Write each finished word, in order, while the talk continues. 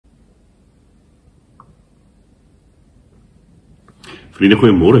Vriende,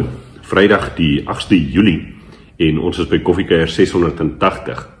 goeiemôre. Vrydag die 8de Julie en ons is by Koffiekuier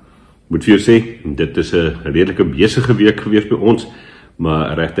 680. Moet vir jou sê, dit is 'n redelike besige week gewees by ons,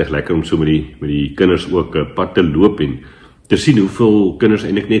 maar regtig lekker om so met die kinders ook 'n pad te loop en te sien hoeveel kinders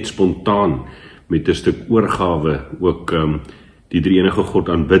eintlik net spontaan met 'n stuk oorgawe ook die drie-enige God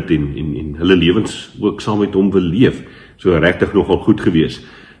aanbid en hulle lewens ook saam met hom wil leef. So regtig nogal goed gewees.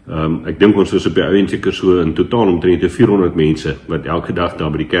 Ek dink ons was op die ou en seker so in totaal omtrent 400 mense wat elke dag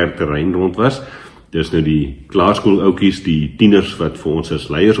daar by die kerkterrein rond was. Dis nou die klaarskooloukies, die tieners wat vir ons as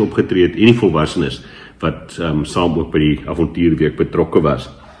leiers opgetree het en die volwassenes wat saam ook by die avontuurweek betrokke was.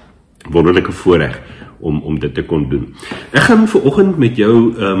 Wonderlike voorreg om dit te kon doen. Ek gaan vanoggend met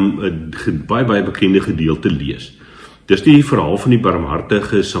jou 'n baie bekende gedeelte lees. Dis die verhaal van die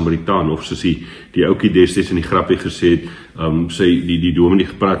Barmhartige Samaritaan, of soos die oukie destyds in die grappie gesê het, die dominee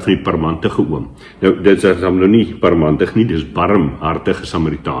gepraat van die barmhartige oom. Nou, dit is nou nie barmhartig nie, dis Barmhartige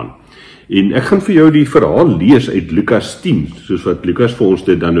Samaritaan. En ek gaan vir jou die verhaal lees uit Lukas 10, soos wat Lukas vir ons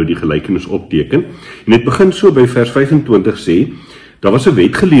dit dan nou die gelykenis opteken. En dit begin so by vers 25 sê, daar was 'n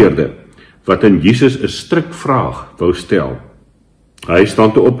wetgeleerde wat aan Jesus 'n strik vraag wou stel. Hy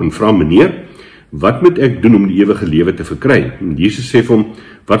staan toe op en vra: "Meneer, wat moet ek doen om die ewige lewe te verkry?" En Jesus sê vir hom: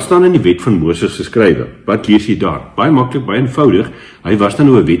 "Wat staan in die wet van Moses geskrywe? Wat lees jy daar?" Baie maklik, baie eenvoudig. Hy was dan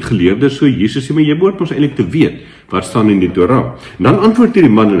nou 'n wetgeleerde, so Jesus sê: "Maar jy behoort ons eintlik te weet wat staan in die Torah." En dan antwoord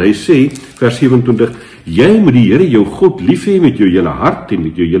hierdie man en hy sê, vers 27: "Jy moet die Here jou God lief hê met jou hele hart en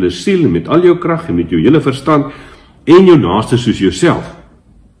met jou hele siel en met al jou krag en met jou hele verstand en jou naaste soos jouself."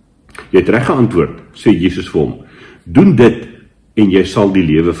 Jy het reg geantwoord, sê Jesus vir hom. "Doen dit en jy sal die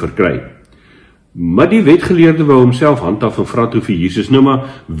lewe verkry." Maar die wetgeleerde wou homself handhaaf en vra toe vir Jesus: "Nou maar,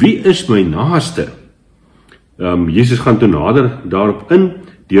 wie is my naaste?" Jesus gaan toe nader daarop in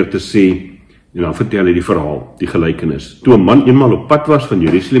deur te sê, en dan vertel hy die verhaal, die gelykenis. Toe 'n man eenmaal op pad was van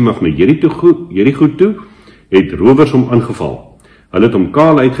Jerusalem af na Jericho toe, het rowers hom aangeval. Hulle het hom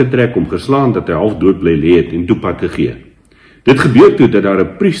kaal uitgetrek, hom geslaan dat hy half dood bly lê het en toe pad gegee. Dit gebeur toe dat daar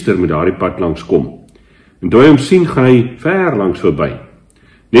 'n priester met daardie pad langs kom. En toe hy hom sien, gaan hy ver langs verby.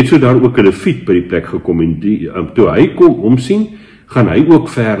 Net so daar ook 'n leviet by die plek gekom en toe hy kom omsien, gaan hy ook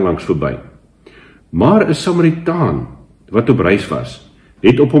ver langs verby. Maar 'n Samaritaan wat op reis was,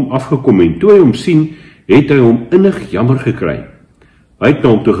 het op hom afgekom en toe hy hom sien, het hy hom innig jammer gekry. Hy het na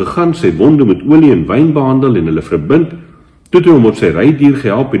hom toe gegaan, sy wonde met olie en wyn behandel en hulle verbind, toe het hy hom op sy rydier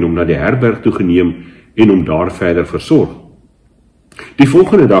gehelp en hom na die herberg toe geneem en hom daar verder versorg. Die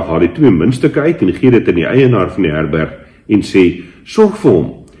volgende dag haal hy 2 muntstukke uit en gee dit aan die eienaar van die herberg en sê: "Sorg vir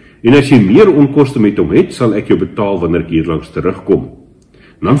hom, en as jy meer onkoste met hom het, sal ek jou betaal wanneer ek hierlangs terugkom."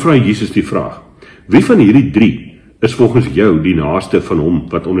 En dan vra Jesus die vraag: "Wie van hierdie 3 is volgens jou die naaste van hom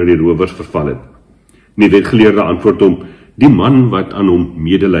wat onder die rowers verval het?" En die wetgeleerde antwoord hom: "Die man wat aan hom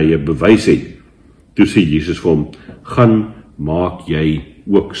medelee bewys het." Toe sê Jesus vir hom: "Gaan maak jy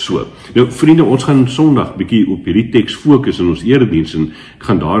ook so." Nou vriende, ons gaan Sondag bietjie op hierdie teks fokus in ons erediens en ek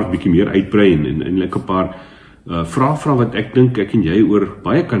gaan daar bietjie meer uitbrei en eintlik 'n paar vrae wat ek dink ek en jy oor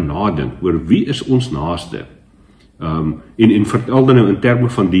baie kan nadink oor wie is ons naaste. En vertel dan nou in terme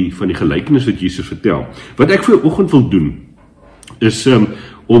van die gelykenis wat Jesus vertel. Wat ek vir oggend wil doen is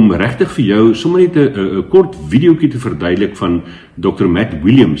om regtig vir jou sommer net 'n kort videoetjie te verduidelik van Dr. Matt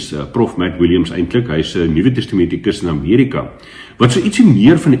Williams, Prof Matt Williams eintlik. Hy's 'n Nuwe Testamentikus in Amerika. Wat so ietsie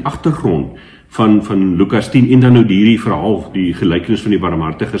meer van die agtergrond van Lukas 10 en dan nou hierdie verhaal, die gelykenis van die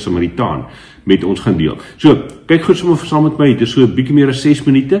Barmhartige Samaritaan met ons gaan deel. So, kyk goed sommer saam met my, dit is so 'n bietjie meer as 6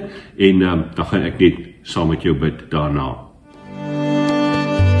 minute en dan gaan ek net saam met jou bid daarna.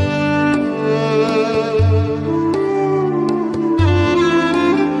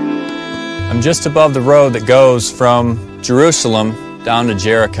 I'm just above the road that goes from Jerusalem down to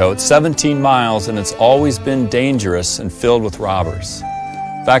Jericho. It's 17 miles and it's always been dangerous and filled with robbers.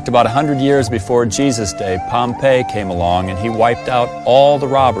 In fact, about 100 years before Jesus' day, Pompey came along and he wiped out all the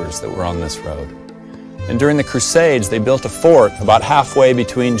robbers that were on this road. And during the Crusades, they built a fort about halfway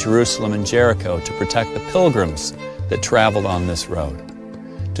between Jerusalem and Jericho to protect the pilgrims that traveled on this road.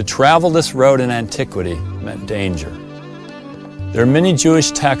 To travel this road in antiquity meant danger. There are many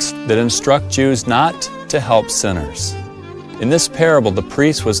Jewish texts that instruct Jews not to help sinners. In this parable, the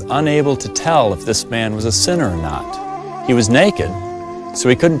priest was unable to tell if this man was a sinner or not. He was naked, so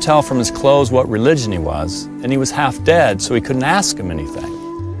he couldn't tell from his clothes what religion he was, and he was half dead, so he couldn't ask him anything.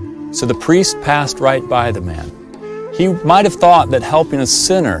 So the priest passed right by the man. He might have thought that helping a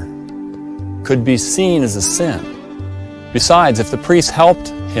sinner could be seen as a sin. Besides, if the priest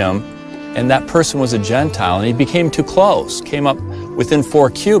helped him and that person was a Gentile and he became too close, came up within 4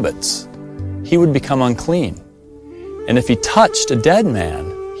 cubits, he would become unclean. And if he touched a dead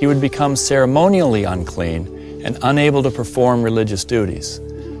man, he would become ceremonially unclean and unable to perform religious duties.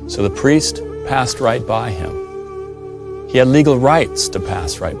 So the priest passed right by him. He had legal rights to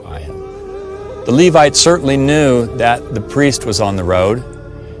pass right by him. The Levite certainly knew that the priest was on the road,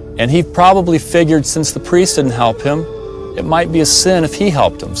 and he probably figured since the priest didn't help him, it might be a sin if he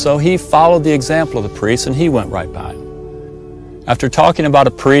helped him. So he followed the example of the priest and he went right by him. After talking about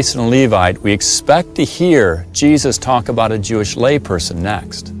a priest and a Levite, we expect to hear Jesus talk about a Jewish layperson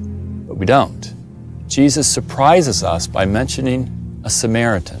next, but we don't. Jesus surprises us by mentioning a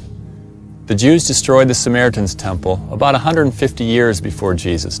Samaritan. The Jews destroyed the Samaritan's temple about 150 years before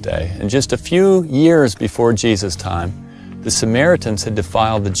Jesus' day, and just a few years before Jesus' time, the Samaritans had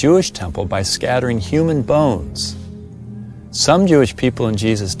defiled the Jewish temple by scattering human bones. Some Jewish people in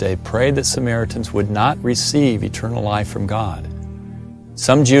Jesus' day prayed that Samaritans would not receive eternal life from God.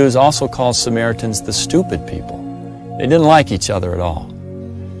 Some Jews also called Samaritans the stupid people. They didn't like each other at all.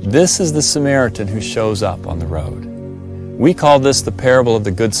 This is the Samaritan who shows up on the road. We call this the parable of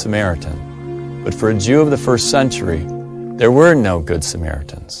the Good Samaritan, but for a Jew of the first century, there were no Good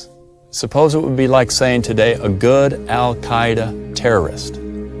Samaritans. Suppose it would be like saying today a good Al-Qaeda terrorist.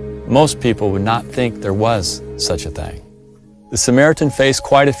 Most people would not think there was such a thing. The Samaritan faced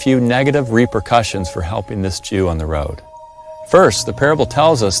quite a few negative repercussions for helping this Jew on the road. First, the parable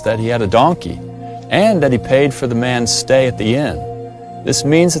tells us that he had a donkey and that he paid for the man's stay at the inn. This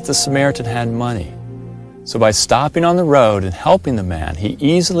means that the Samaritan had money. So by stopping on the road and helping the man, he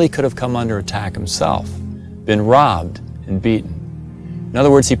easily could have come under attack himself, been robbed and beaten. In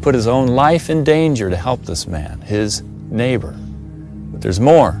other words, he put his own life in danger to help this man, his neighbor. But there's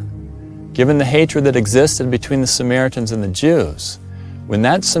more. Given the hatred that existed between the Samaritans and the Jews, when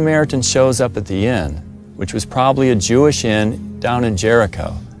that Samaritan shows up at the inn, which was probably a Jewish inn down in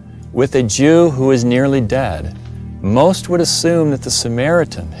Jericho, with a Jew who is nearly dead, most would assume that the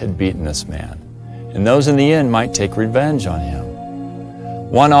Samaritan had beaten this man, and those in the inn might take revenge on him.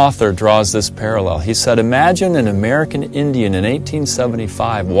 One author draws this parallel. He said, imagine an American Indian in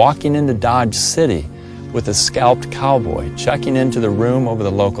 1875 walking into Dodge City with a scalped cowboy, checking into the room over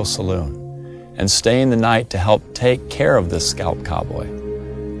the local saloon, and staying the night to help take care of this scalped cowboy.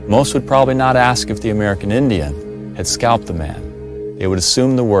 Most would probably not ask if the American Indian had scalped the man. They would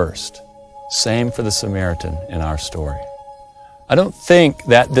assume the worst. Same for the Samaritan in our story. I don't think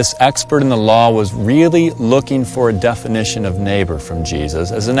that this expert in the law was really looking for a definition of neighbor from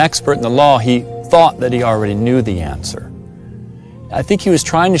Jesus. As an expert in the law, he thought that he already knew the answer. I think he was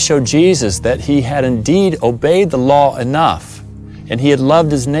trying to show Jesus that he had indeed obeyed the law enough, and he had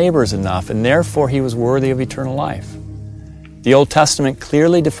loved his neighbors enough, and therefore he was worthy of eternal life. The Old Testament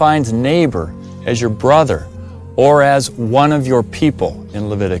clearly defines neighbor as your brother or as one of your people in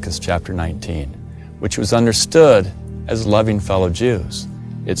Leviticus chapter 19, which was understood as loving fellow Jews.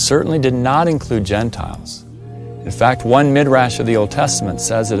 It certainly did not include Gentiles. In fact, one midrash of the Old Testament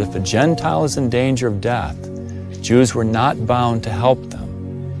says that if a Gentile is in danger of death, Jews were not bound to help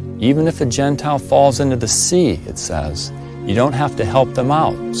them. Even if a Gentile falls into the sea, it says, you don't have to help them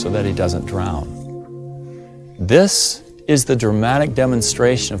out so that he doesn't drown. This is the dramatic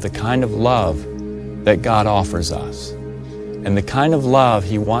demonstration of the kind of love that God offers us, and the kind of love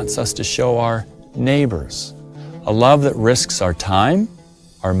He wants us to show our neighbors. A love that risks our time,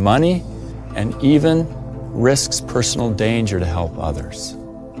 our money, and even risks personal danger to help others.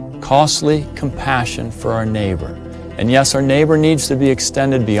 Costly compassion for our neighbor. And yes, our neighbor needs to be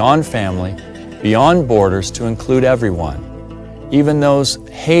extended beyond family, beyond borders to include everyone, even those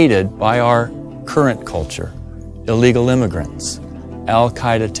hated by our current culture, illegal immigrants,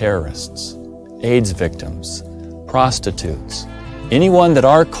 Al-Qaeda terrorists, AIDS victims, prostitutes, anyone that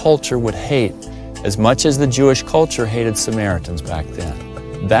our culture would hate as much as the Jewish culture hated Samaritans back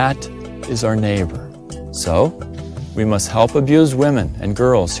then. That is our neighbor. So, we must help abused women and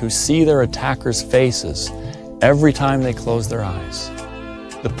girls who see their attackers' faces every time they close their eyes.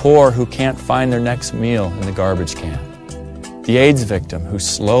 The poor who can't find their next meal in the garbage can. The AIDS victim who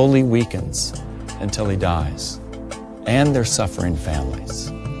slowly weakens until he dies. And their suffering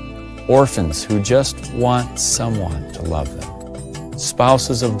families. Orphans who just want someone to love them.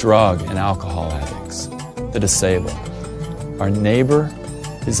 Spouses of drug and alcohol addicts. The disabled. Our neighbor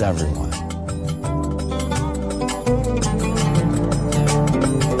is everyone.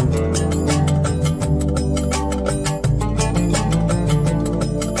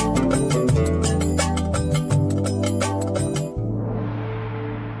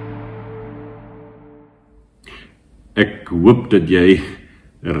 Ek hoop dat jy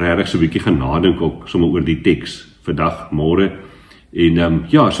regtig so 'n bietjie gaan nadink ook sommer oor die teks vandag, môre. En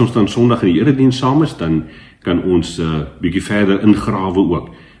ja, as ons dan Sondag in die erediens saam is, dan kan ons bietjie verder ingrawe ook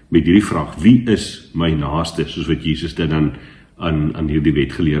met hierdie vraag, wie is my naaste, soos wat Jesus dit dan aan hierdie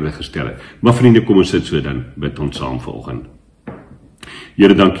wetgeleerde gestel het. Maar vriende, kom ons sit so dan, bid ons saam volgende.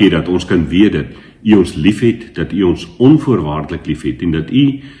 Here, dankie dat ons kan weet dat U ons liefhet, dat U ons onvoorwaardelik liefhet, en dat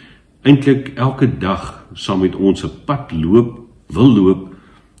U eintlik elke dag saam met ons 'n pad wil loop,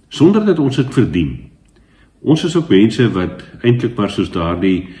 sonder dat ons dit verdien. Ons is ook mense wat eintlik maar soos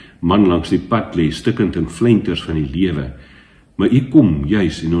daardie man langs die pad lê, stikkend in flenters van die lewe. Maar U kom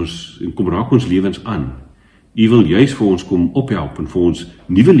juis en kom raak ons lewens aan. U wil juis vir ons kom ophelp en vir ons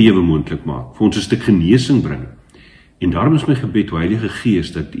nuwe lewe moontlik maak, vir ons 'n stuk genesing bring. En daarom is my gebed, o Heilige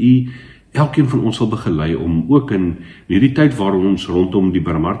Gees, dat U elkeen van ons sal begelei om ook in hierdie tyd waar ons rondom die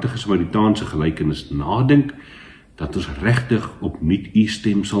Barmhartige Samaritaan se gelykenis nadink, dat ons regtig opnuut U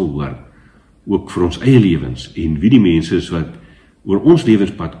stem sal hoor, ook vir ons eie lewens en wie die mense is wat oor ons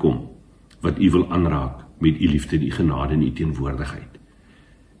lewenspad kom, wat U wil aanraak met U liefde en U genade en U teenwoordigheid.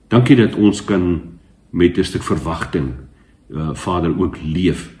 Dankie dat ons kan met 'n stuk verwagting, Vader, ook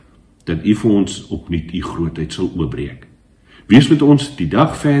leef, dat U vir ons opnuut U grootheid sal oopbreek. Wees met ons die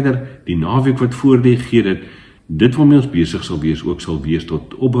dag verder, die naweek wat voorlê, gee dat dit waarmee ons besig sal wees, ook sal wees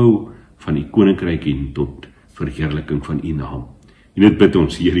tot opbou van U koninkryk en tot verheerliking van U naam. En dit bid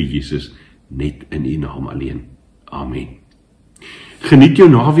ons, Here Jesus, net in U naam alleen. Amen. Geniet jou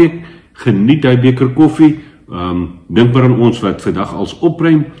naweek, geniet die beker koffie, dink maar aan ons wat vandag als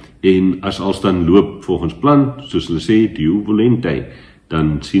opruim, en as als dan loop volgens plan, soos hulle sê, die volente,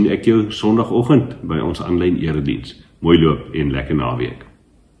 dan sien ek jou Sondagoggend by ons aanlyn erediens. Mooi loop en lekker naweek.